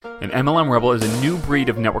An MLM Rebel is a new breed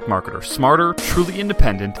of network marketer, smarter, truly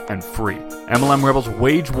independent, and free. MLM Rebels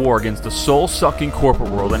wage war against the soul-sucking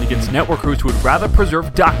corporate world and against networkers who would rather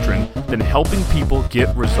preserve doctrine than helping people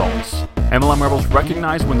get results. MLM Rebels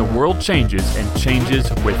recognize when the world changes and changes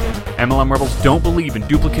with it. MLM Rebels don't believe in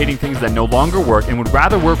duplicating things that no longer work and would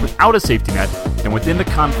rather work without a safety net than within the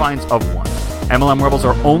confines of one. MLM Rebels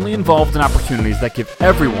are only involved in opportunities that give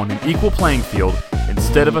everyone an equal playing field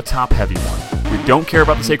instead of a top-heavy one. We don't care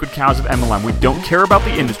about the sacred cows of MLM. We don't care about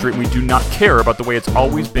the industry. And we do not care about the way it's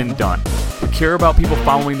always been done. We care about people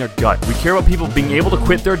following their gut. We care about people being able to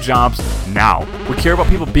quit their jobs now. We care about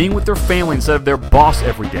people being with their family instead of their boss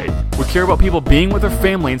every day. We care about people being with their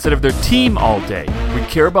family instead of their team all day. We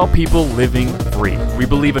care about people living free. We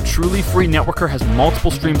believe a truly free networker has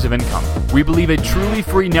multiple streams of income. We believe a truly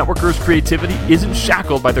free networker's creativity isn't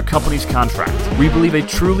shackled by their company's contract. We believe a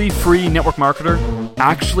truly free network marketer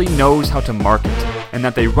actually knows how to market and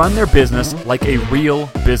that they run their business like a real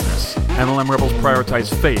business. MLM Rebels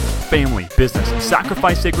prioritize faith, family, business,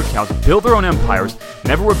 sacrifice sacred cows, build their own empires,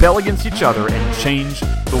 never rebel against each other, and change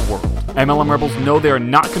the world. MLM Rebels know they are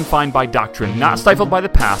not confined by doctrine, not stifled by the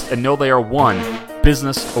past, and know they are one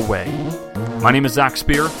business away. My name is Zach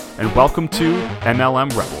Spear, and welcome to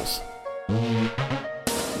MLM Rebels.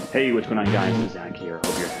 Hey, what's going on, guys? It's Zach here.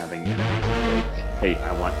 Hope you're having an amazing day. Hey,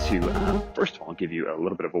 I want to, first of all, give you a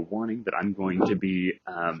little bit of a warning that I'm going to be,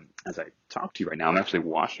 as I talk to you right now, I'm actually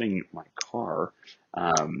washing my car.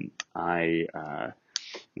 I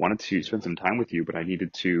wanted to spend some time with you, but I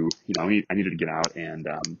needed to, I needed to get out and,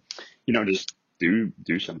 just do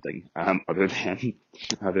something, other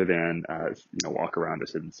than, walk around or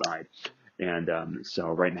sit inside. And, so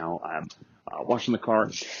right now I'm, washing the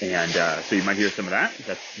car, and, so you might hear some of that.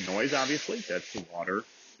 That's noise, obviously. That's the water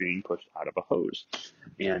being pushed out of a hose.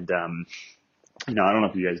 And, I don't know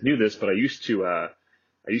if you guys knew this, but I used to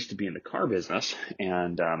be in the car business,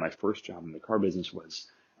 and, my first job in the car business was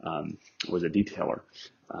a detailer.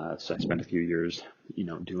 So I spent a few years,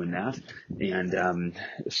 doing that. And,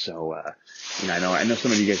 so, I know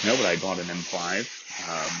some of you guys know, but I bought an M5,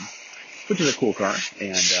 which is a cool car,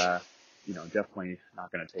 and, definitely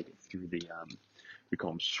not going to take it through the, we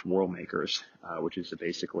call them swirl makers, which is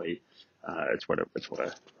basically, it's what a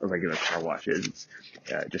regular car wash is.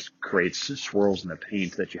 It just creates swirls in the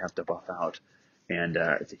paint that you have to buff out. And,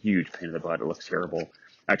 it's a huge pain in the butt. It looks terrible.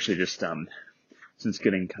 Actually, just, since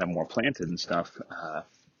getting kind of more planted and stuff,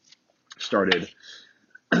 started,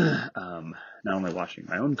 not only washing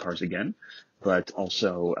my own cars again, but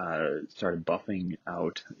also, started buffing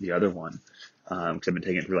out the other one. Cause I've been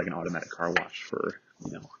taking it through like an automatic car wash for,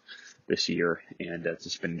 this year, and it's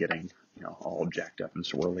just been getting, all jacked up and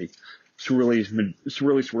swirly. So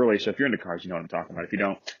if you're into cars, you know what I'm talking about. If you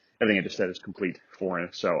don't, everything I just said is complete foreign.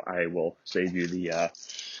 So I will save you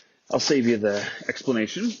I'll save you the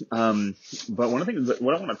explanation. But one of the things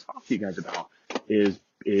what I want to talk to you guys about is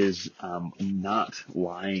not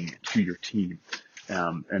lying to your team.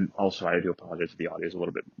 And also I do apologize if the audio is a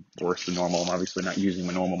little bit worse than normal. I'm obviously not using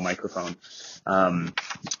my normal microphone.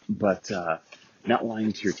 But not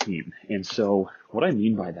lying to your team. And so what I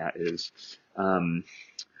mean by that is, oh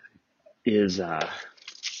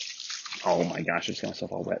my gosh, it's got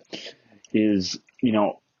myself all wet, is,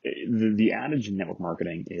 the adage in network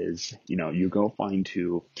marketing is, you go find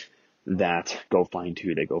two that go find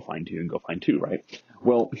two, they go find two, and go find two, right?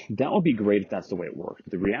 Well, that would be great if that's the way it works. But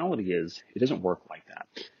the reality is it doesn't work like that.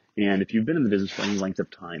 And if you've been in the business for any length of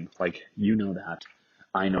time, like, that,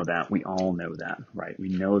 I know that, we all know that, right? We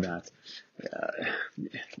know that,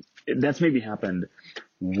 that's maybe happened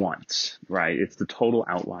once, right? It's the total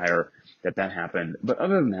outlier that happened. But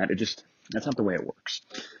other than that, that's not the way it works.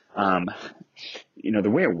 The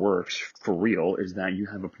way it works for real is that you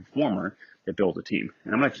have a performer that builds a team.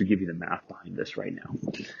 And I'm going to actually give you the math behind this right now.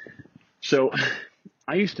 So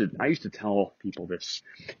I used to tell people this,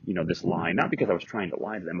 this lie, not because I was trying to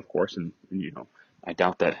lie to them, of course, and I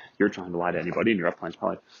doubt that you're trying to lie to anybody, and your upline's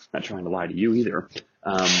probably not trying to lie to you either.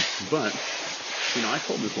 But, I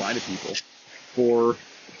told this lie to people for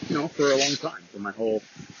a long time, for my whole,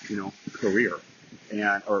 career,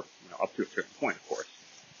 or up to a certain point, of course.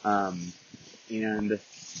 And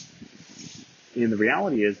the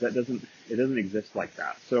reality is it doesn't exist like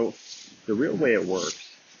that. So the real way it works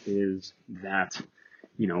is that,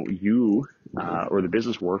 you, or the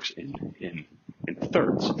business works in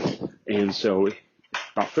thirds. And so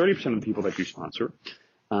about 30% of the people that you sponsor,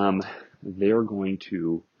 they're going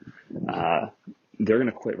to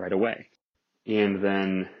quit right away. And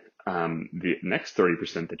then, the next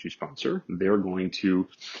 30% that you sponsor, they're going to,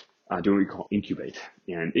 do what we call incubate.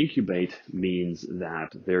 And incubate means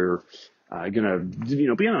that they're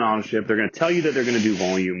be on an auto ship. They're going to tell you that they're going to do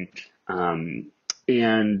volume, they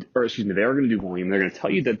are going to do volume. They're going to tell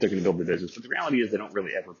you that they're going to build the business, but the reality is they don't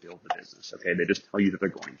really ever build the business. Okay, they just tell you that they're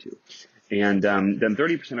going to, and then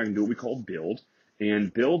 30% are going to do what we call build,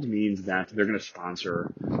 and build means that they're going to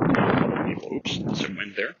sponsor a couple of people. Oops, so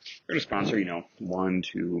went there. They're going to sponsor 1,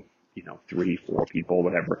 2, 3, 4 people,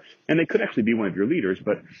 whatever, and they could actually be one of your leaders,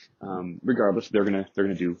 but regardless, they're going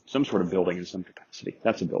to do some sort of building in some capacity.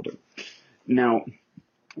 That's a builder. Now,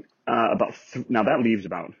 now that leaves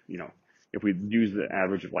about, if we use the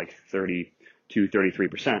average of like 30 to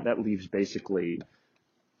 33%, that leaves basically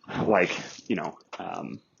like,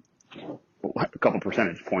 a couple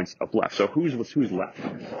percentage points of left. So who's left?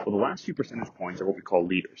 Well, the last few percentage points are what we call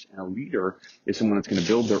leaders. And a leader is someone that's going to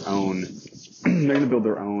build their own,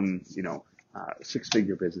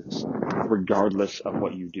 six-figure business, regardless of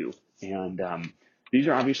what you do. And these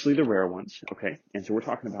are obviously the rare ones, okay? And so we're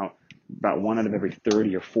talking about 1 out of every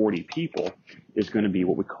 30 or 40 people is going to be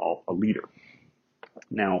what we call a leader.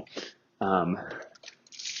 Now,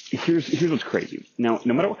 here's what's crazy. Now,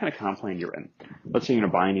 no matter what kind of comp plan you're in, let's say you're in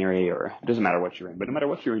a binary, or it doesn't matter what you're in, but no matter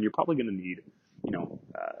what you're in, you're probably going to need,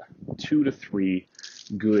 2 to 3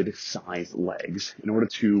 good sized legs in order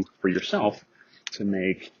for yourself to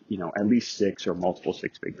make, at least 6 or multiple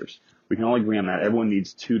 6 figures. We can all agree on that. Everyone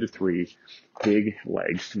needs 2 to 3 big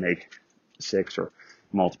legs to make 6 or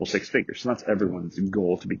multiple 6 figures. So that's everyone's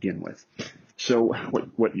goal to begin with. So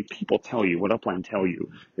what people tell you, what Upline tell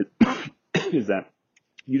you is that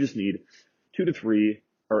you just need 2 to 4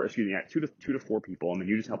 people, and then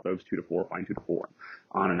you just help those 2 to 4 find 2 to 4.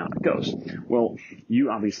 On and on it goes. Well,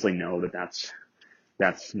 you obviously know that's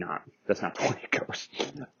not the way it goes.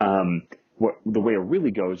 The way it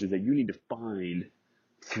really goes is that you need to find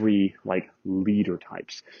 3 leader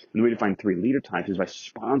types. And the way to find 3 leader types is by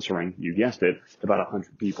sponsoring, you guessed it, about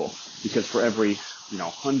 100 people. Because for every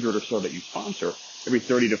 100 or so that you sponsor, every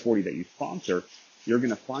 30 to 40 that you sponsor, you're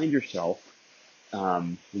going to find yourself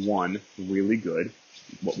one really good,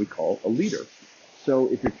 what we call a leader. So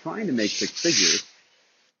if you're trying to make 6 figures,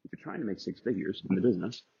 in the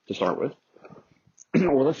business to start with,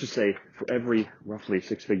 or let's just say for every roughly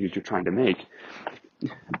 6 figures you're trying to make,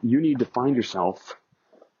 you need to find yourself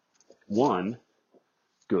one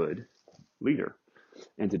good leader.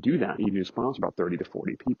 And to do that, you need to sponsor about 30 to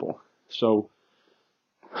 40 people. So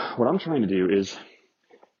what I'm trying to do is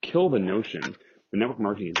kill the notion that network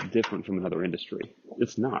marketing is different from another industry.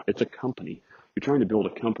 It's not. It's a company. You're trying to build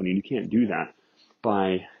a company, and you can't do that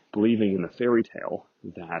by believing in the fairy tale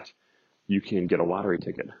that you can get a lottery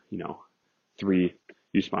ticket. You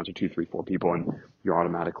sponsor 2, 3, 4 people, and you're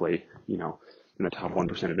automatically, in the top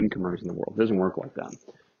 1% of income earners in the world. It doesn't work like that.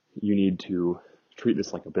 You need to treat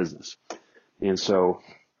this like a business. And so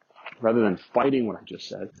rather than fighting what I just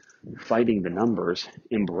said, fighting the numbers,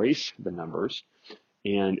 embrace the numbers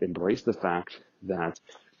and embrace the fact that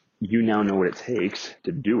you now know what it takes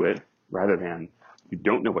to do it rather than you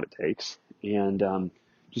don't know what it takes, and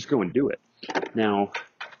just go and do it. Now,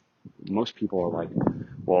 most people are like,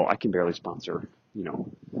 well, I can barely sponsor, 3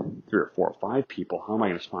 or 4 or 5 people. How am I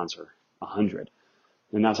going to sponsor 100?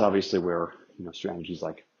 And that's obviously where, strategies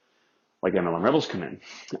like MLM Rebels come in,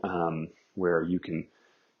 where you can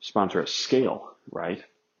sponsor at scale, right?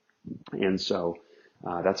 And so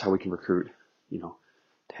that's how we can recruit,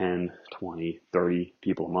 10, 20, 30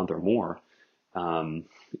 people a month or more,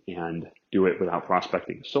 and do it without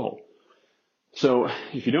prospecting a soul. So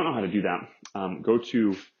if you don't know how to do that, go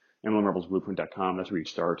to MLMRebelsBlueprint.com. That's where you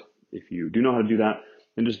start. If you do know how to do that,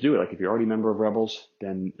 then just do it. If you're already a member of Rebels,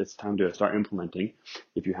 then it's time to start implementing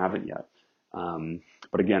if you haven't yet.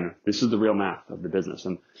 But again, this is the real math of the business.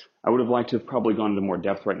 And I would have liked to have probably gone into more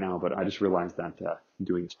depth right now, but I just realized that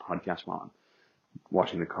doing this podcast while I'm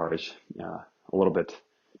washing the car is a little bit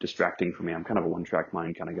distracting for me. I'm kind of a one-track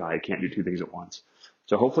mind kind of guy. I can't do 2 things at once.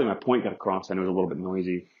 So hopefully my point got across. I know it was a little bit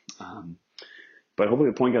noisy, but hopefully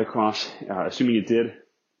the point got across. Assuming it did,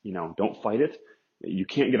 don't fight it. You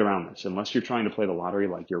can't get around this unless you're trying to play the lottery,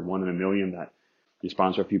 like you're 1 in a million that you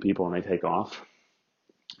sponsor a few people and they take off.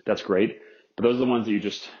 That's great. But those are the ones that you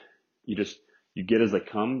get as they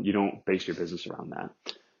come. You don't base your business around that.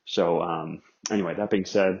 So anyway, that being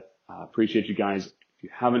said, appreciate you guys. If you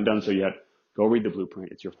haven't done so yet, go read the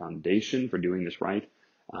blueprint. It's your foundation for doing this right.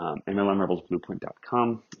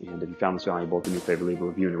 MLMRebelsBlueprint.com. And if you found this valuable, do me a favor, leave a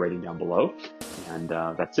review and a rating down below. And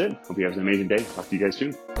that's it. Hope you guys have an amazing day. Talk to you guys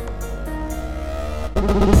soon.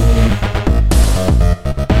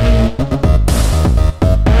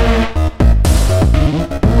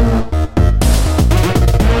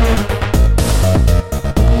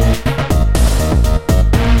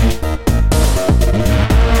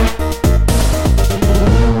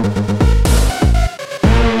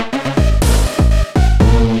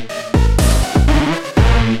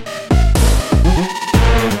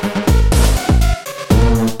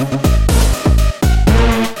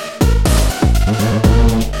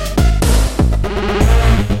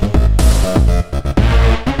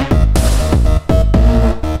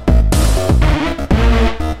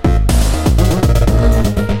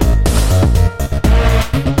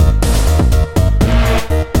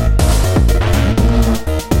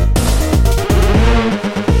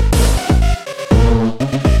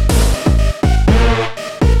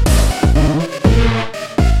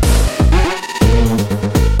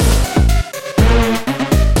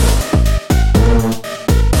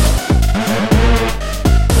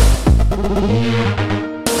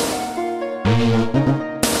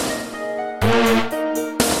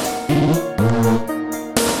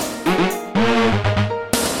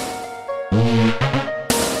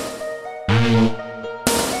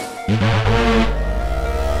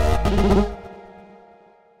 Bye.